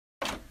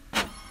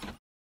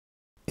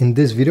In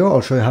this video,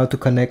 I'll show you how to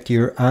connect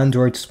your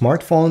Android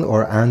smartphone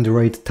or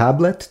Android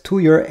tablet to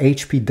your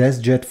HP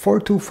DeskJet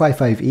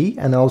 4255e,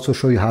 and I'll also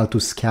show you how to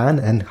scan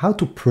and how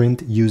to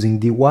print using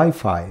the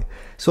Wi-Fi.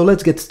 So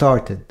let's get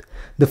started.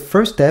 The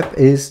first step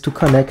is to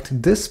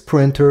connect this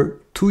printer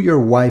to your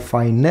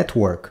Wi-Fi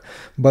network,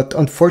 but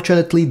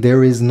unfortunately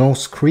there is no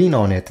screen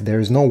on it.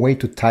 There is no way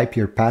to type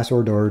your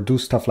password or do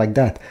stuff like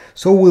that.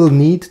 So we'll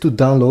need to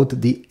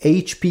download the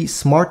HP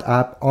Smart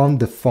app on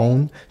the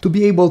phone to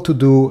be able to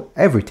do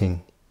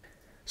everything.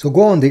 So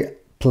go on the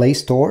Play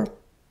Store,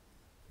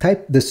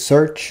 type the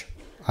search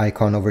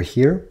icon over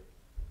here,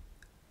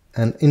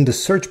 and in the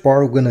search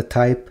bar we're going to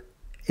type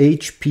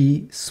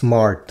HP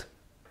Smart.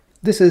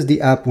 This is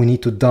the app we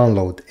need to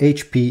download,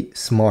 HP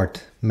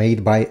Smart,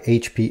 made by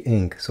HP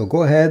Inc. So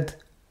go ahead,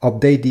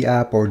 update the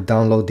app or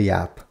download the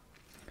app.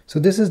 So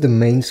this is the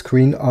main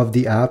screen of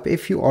the app.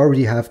 If you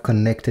already have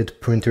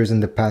connected printers in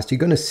the past, you're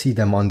going to see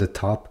them on the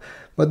top.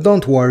 But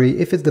don't worry,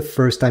 if it's the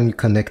first time you're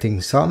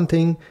connecting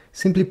something,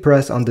 simply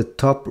press on the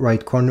top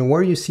right corner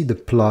where you see the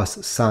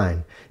plus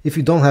sign. If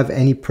you don't have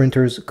any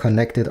printers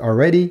connected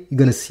already, you're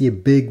going to see a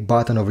big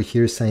button over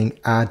here saying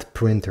Add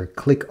Printer.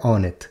 Click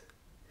on it.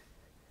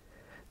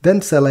 Then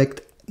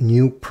select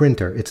New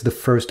Printer. It's the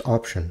first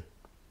option.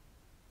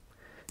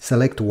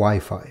 Select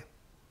Wi-Fi.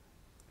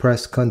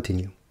 Press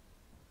Continue.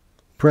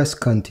 Press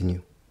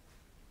Continue.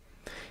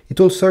 It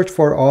will search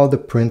for all the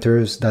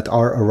printers that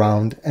are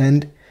around,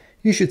 and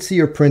you should see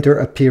your printer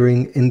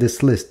appearing in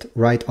this list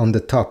right on the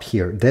top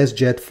here,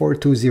 DeskJet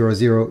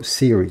 4200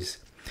 series.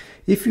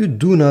 If you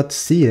do not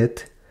see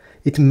it,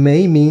 it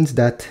may mean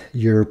that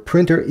your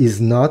printer is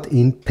not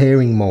in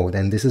pairing mode,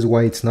 and this is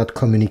why it's not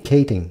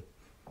communicating.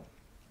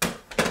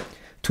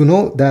 To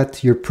know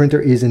that your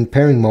printer is in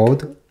pairing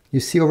mode, you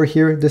see over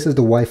here, this is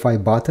the Wi-Fi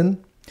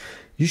button.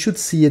 You should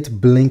see it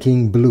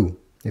blinking blue.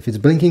 If it's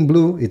blinking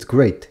blue, it's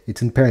great,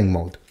 it's in pairing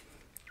mode.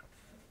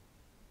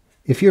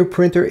 If your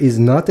printer is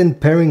not in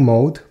pairing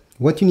mode,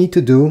 what you need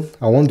to do,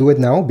 I won't do it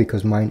now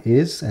because mine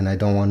is, and I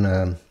don't want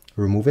to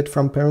remove it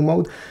from pairing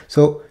mode.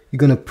 So you're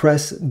going to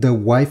press the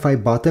Wi-Fi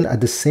button at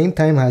the same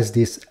time as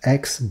this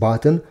X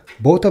button,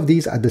 both of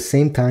these at the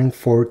same time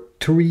for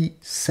 3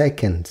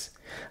 seconds.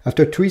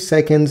 After 3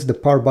 seconds, the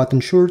power button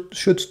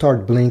should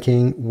start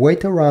blinking.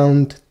 Wait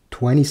around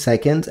 20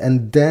 seconds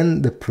and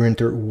then the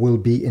printer will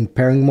be in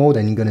pairing mode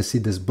and you're going to see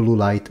this blue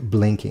light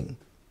blinking.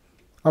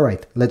 All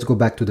right, let's go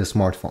back to the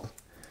smartphone.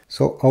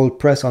 So I will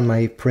press on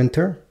my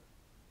printer.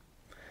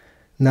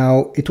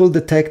 Now it will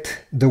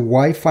detect the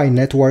Wi-Fi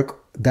network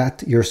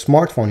that your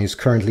smartphone is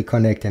currently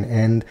connecting,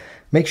 and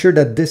make sure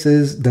that this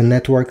is the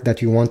network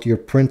that you want your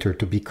printer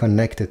to be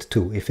connected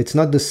to. If it's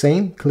not the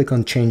same, click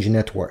on Change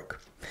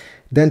Network.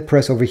 Then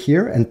press over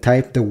here and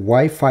type the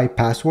Wi-Fi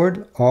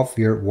password of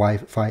your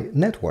Wi-Fi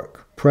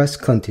network. Press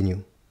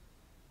Continue.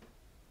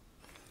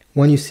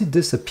 When you see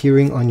this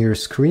appearing on your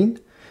screen,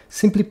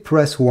 simply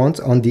press once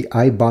on the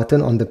I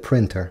button on the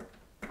printer,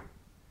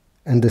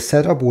 and the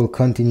setup will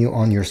continue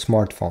on your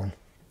smartphone.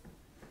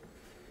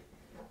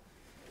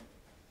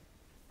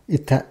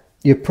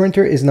 Your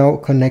printer is now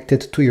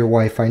connected to your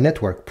Wi-Fi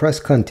network.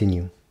 Press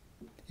Continue.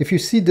 If you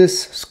see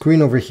this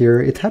screen over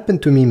here, it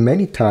happened to me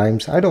many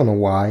times. I don't know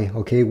why.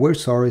 Okay, we're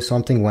sorry,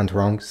 something went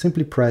wrong.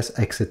 Simply press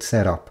Exit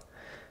Setup.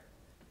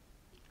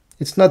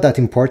 It's not that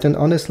important,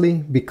 honestly,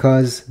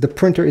 because the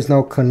printer is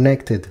now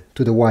connected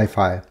to the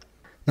Wi-Fi.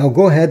 Now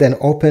go ahead and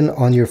open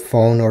on your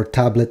phone or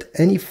tablet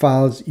any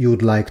files you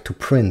would like to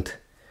print.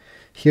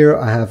 Here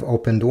I have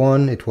opened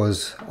one. It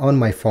was on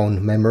my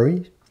phone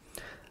memory.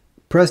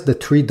 Press the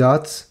 3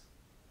 dots.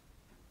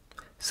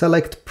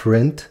 Select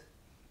Print.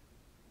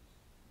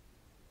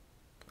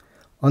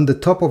 On the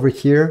top over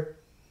here,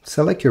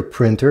 select your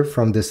printer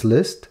from this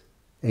list,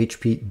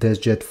 HP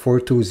DeskJet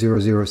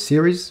 4200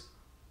 series.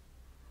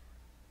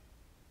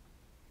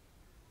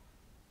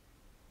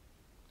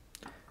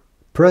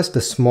 Press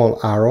the small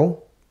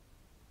arrow.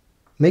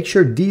 Make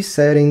sure these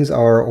settings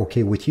are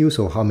okay with you,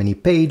 so how many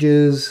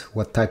pages,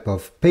 what type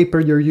of paper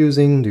you're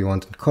using, do you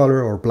want it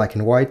color or black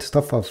and white,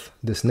 stuff of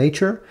this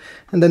nature,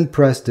 and then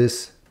press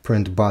this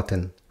print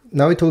button.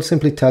 Now it will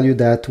simply tell you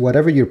that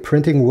whatever you're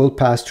printing will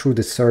pass through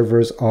the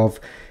servers of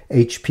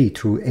HP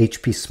through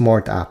HP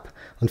Smart app.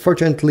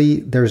 Unfortunately,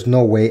 there's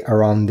no way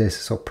around this,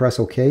 so press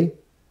OK.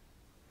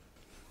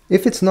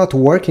 If it's not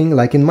working,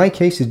 like in my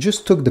case, it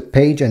just took the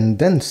page and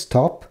then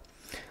stop.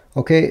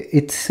 Okay,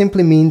 it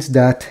simply means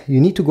that you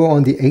need to go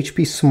on the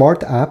HP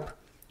Smart app.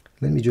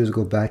 Let me just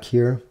go back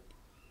here.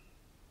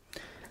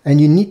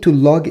 And you need to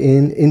log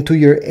into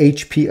your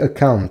HP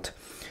account.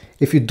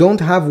 If you don't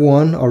have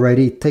one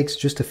already, it takes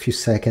just a few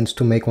seconds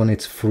to make one.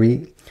 It's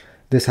free.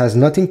 This has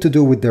nothing to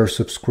do with their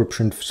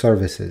subscription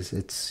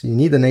services. You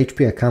need an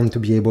HP account to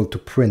be able to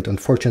print,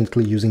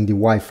 unfortunately, using the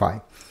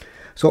Wi-Fi.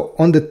 So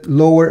on the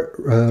lower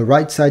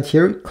right side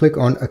here, click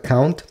on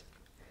Account,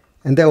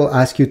 and they will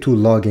ask you to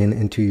log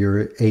into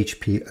your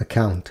HP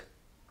account.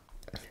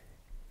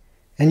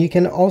 And you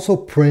can also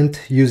print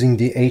using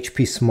the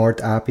HP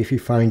Smart app if you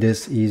find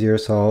this easier.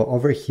 So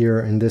over here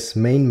in this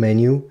main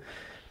menu,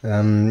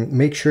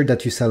 make sure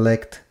that you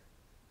select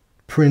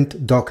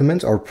print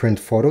documents or print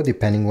photo,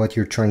 depending what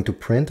you're trying to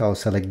print. I'll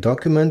select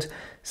document,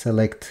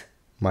 select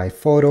my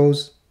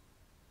photos,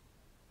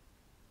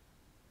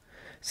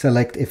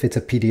 select if it's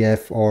a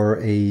PDF or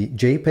a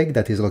JPEG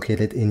that is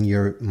located in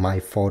your My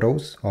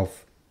Photos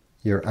of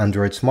your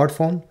Android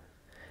smartphone.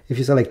 If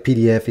you select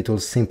PDF, it will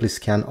simply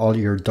scan all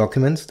your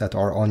documents that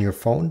are on your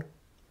phone.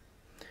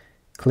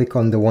 Click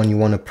on the one you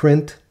want to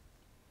print.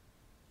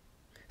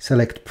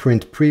 Select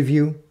Print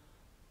Preview.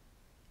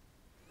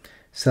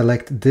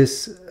 Select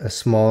this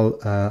small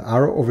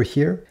arrow over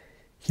here.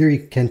 Here you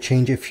can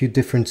change a few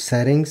different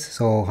settings.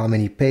 So how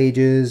many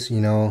pages, you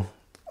know,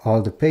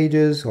 all the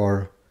pages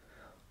or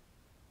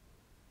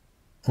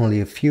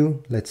only a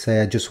few. Let's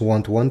say I just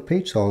want one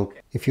page. So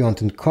if you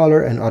want in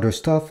color and other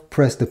stuff,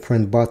 press the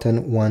print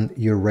button when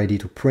you're ready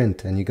to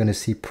print. And you're going to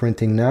see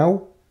printing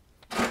now.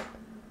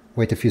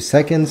 Wait a few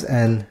seconds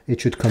and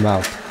it should come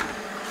out.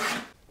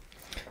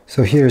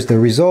 So here's the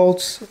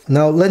results.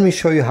 Now let me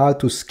show you how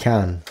to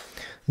scan.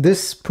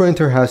 This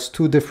printer has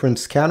two different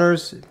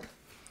scanners.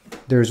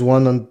 There's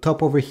one on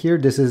top over here.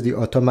 This is the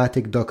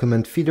automatic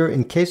document feeder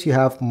in case you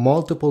have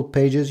multiple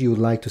pages you would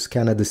like to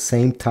scan at the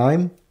same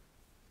time.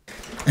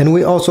 And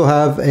we also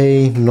have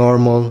a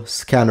normal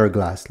scanner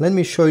glass. Let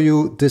me show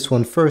you this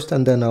one first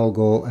and then I'll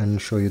go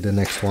and show you the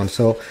next one.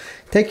 So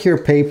take your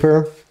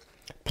paper,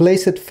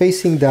 place it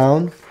facing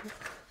down,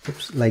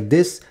 like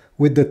this,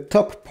 with the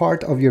top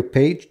part of your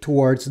page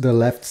towards the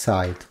left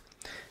side.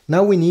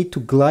 Now we need to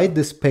glide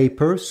this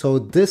paper so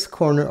this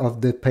corner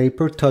of the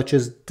paper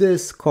touches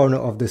this corner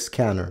of the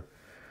scanner.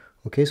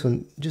 Okay,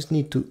 so just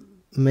need to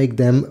make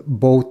them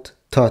both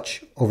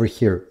touch over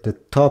here, the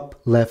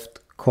top left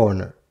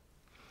corner.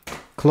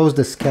 Close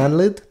the scan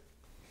lid.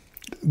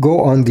 Go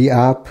on the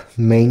app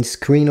main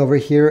screen over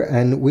here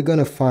and we're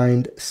gonna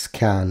find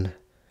scan.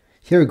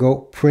 Here we go,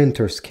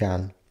 printer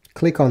scan.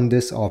 Click on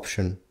this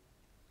option.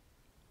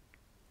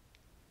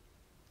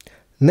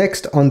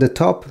 Next, on the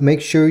top, make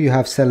sure you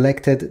have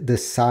selected the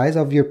size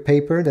of your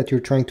paper that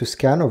you're trying to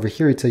scan. Over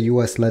here, it's a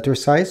US letter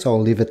size, so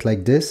I'll leave it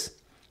like this.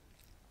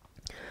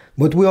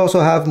 But we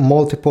also have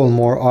multiple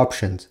more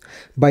options.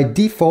 By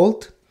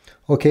default,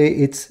 okay,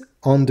 it's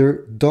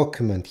under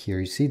document here.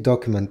 You see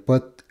document,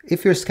 but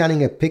if you're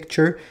scanning a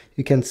picture,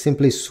 you can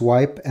simply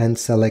swipe and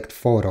select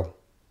photo.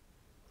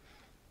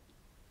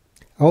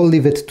 I'll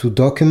leave it to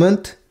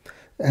document,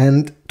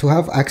 and to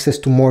have access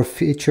to more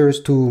features,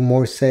 to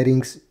more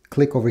settings,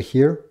 click over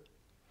here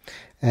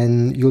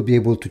and you'll be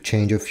able to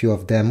change a few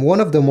of them. One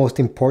of the most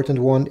important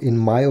one, in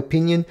my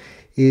opinion,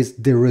 is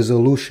the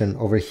resolution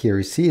over here.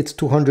 You see, it's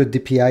 200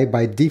 dpi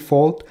by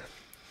default.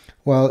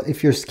 Well,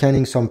 if you're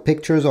scanning some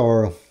pictures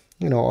or,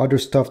 you know, other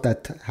stuff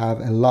that have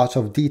a lot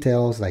of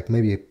details, like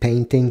maybe a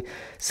painting,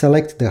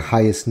 select the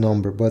highest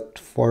number. But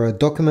for a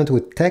document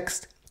with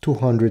text,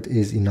 200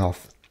 is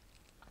enough.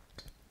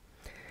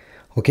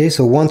 Okay,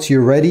 so once you're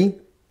ready,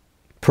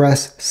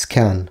 press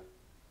scan.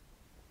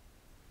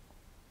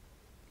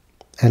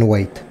 And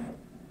wait.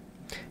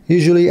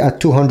 Usually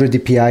at 200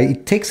 dpi,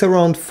 it takes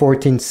around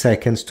 14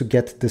 seconds to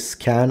get the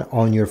scan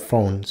on your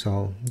phone.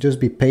 So just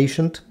be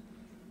patient.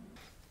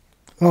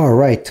 All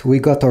right, we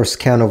got our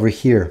scan over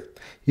here.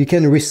 You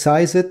can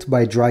resize it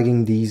by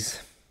dragging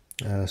these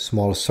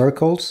small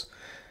circles.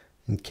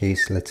 In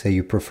case, let's say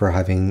you prefer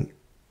having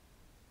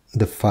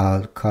the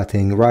file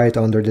cutting right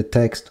under the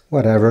text,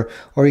 whatever.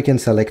 Or you can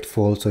select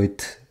full so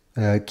it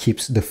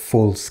keeps the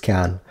full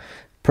scan.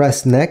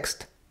 Press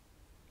next.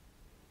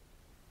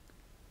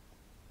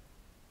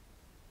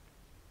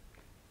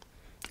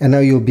 And now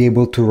you'll be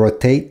able to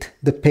rotate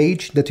the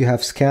page that you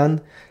have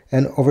scanned.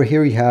 And over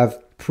here you have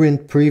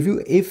print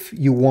preview. If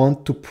you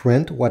want to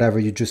print whatever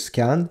you just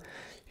scanned,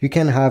 you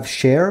can have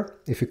share.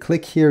 If you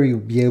click here, you'll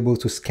be able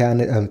to scan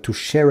it to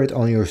share it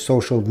on your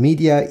social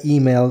media,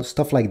 email,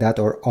 stuff like that,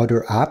 or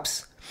other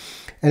apps.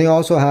 And you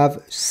also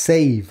have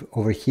save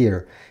over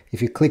here.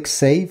 If you click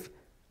save,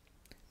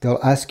 they'll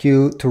ask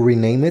you to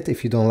rename it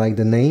if you don't like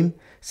the name.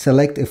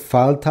 Select a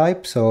file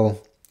type.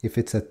 So if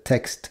it's a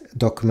text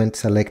document,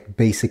 select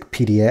basic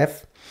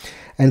PDF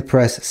and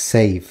press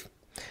save.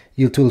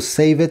 It will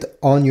save it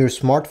on your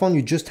smartphone.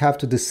 You just have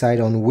to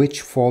decide on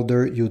which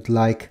folder you'd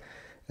like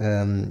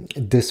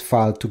this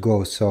file to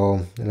go.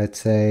 So let's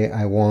say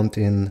I want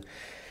in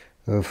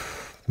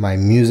my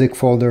music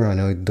folder. I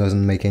know it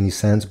doesn't make any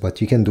sense,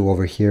 but you can do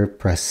over here,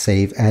 press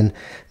save, and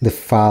the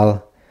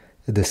file,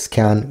 the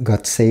scan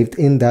got saved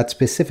in that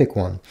specific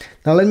one.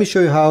 Now let me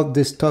show you how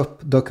this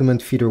top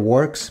document feeder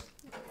works.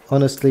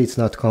 Honestly, it's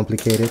not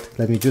complicated.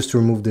 Let me just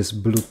remove this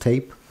blue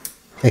tape.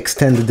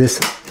 Extend this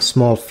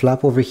small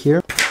flap over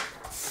here.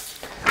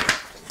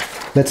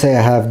 Let's say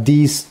I have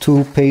these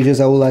 2 pages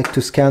I would like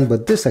to scan,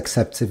 but this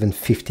accepts even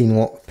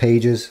 15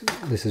 pages.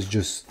 This is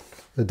just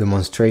a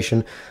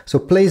demonstration. So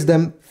place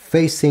them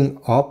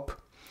facing up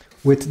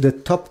with the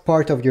top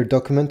part of your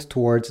document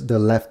towards the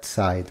left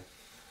side.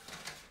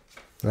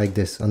 Like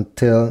this,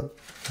 until,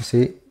 you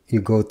see,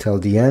 you go till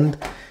the end.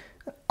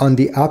 On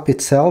the app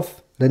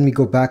itself, let me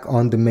go back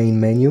on the main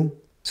menu.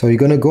 So you're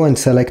gonna go and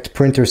select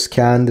printer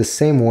scan the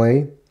same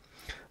way,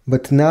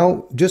 But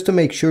now, just to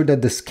make sure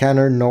that the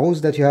scanner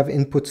knows that you have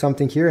input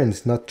something here and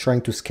it's not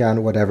trying to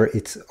scan whatever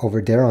it's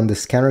over there on the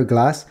scanner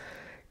glass,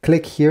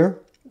 click here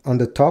on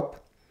the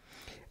top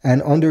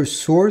and under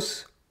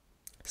source,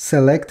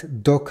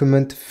 select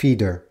document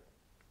feeder.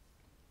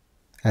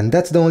 And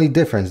that's the only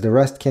difference. The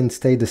rest can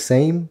stay the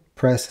same.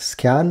 Press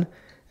scan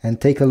and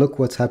take a look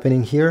what's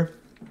happening here.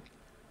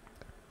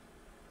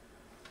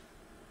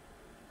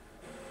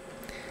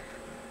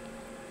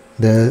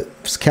 The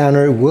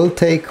scanner will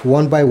take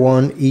one by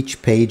one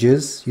each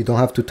pages. You don't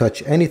have to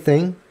touch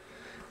anything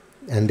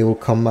and they will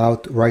come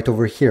out right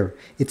over here.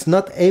 It's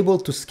not able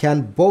to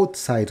scan both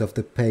sides of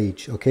the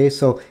page, okay?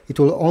 So it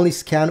will only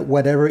scan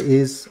whatever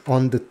is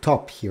on the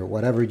top here,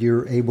 whatever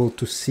you're able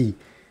to see.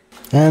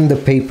 And the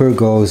paper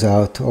goes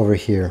out over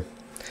here.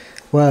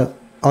 Well,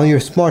 on your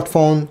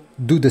smartphone,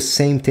 do the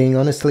same thing.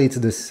 Honestly, it's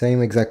the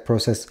same exact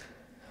process.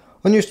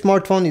 On your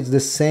smartphone, it's the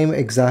same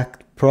exact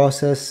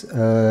process.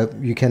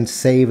 You can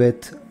save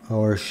it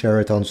or share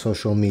it on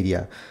social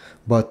media.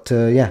 But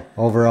yeah,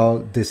 overall,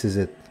 this is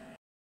it.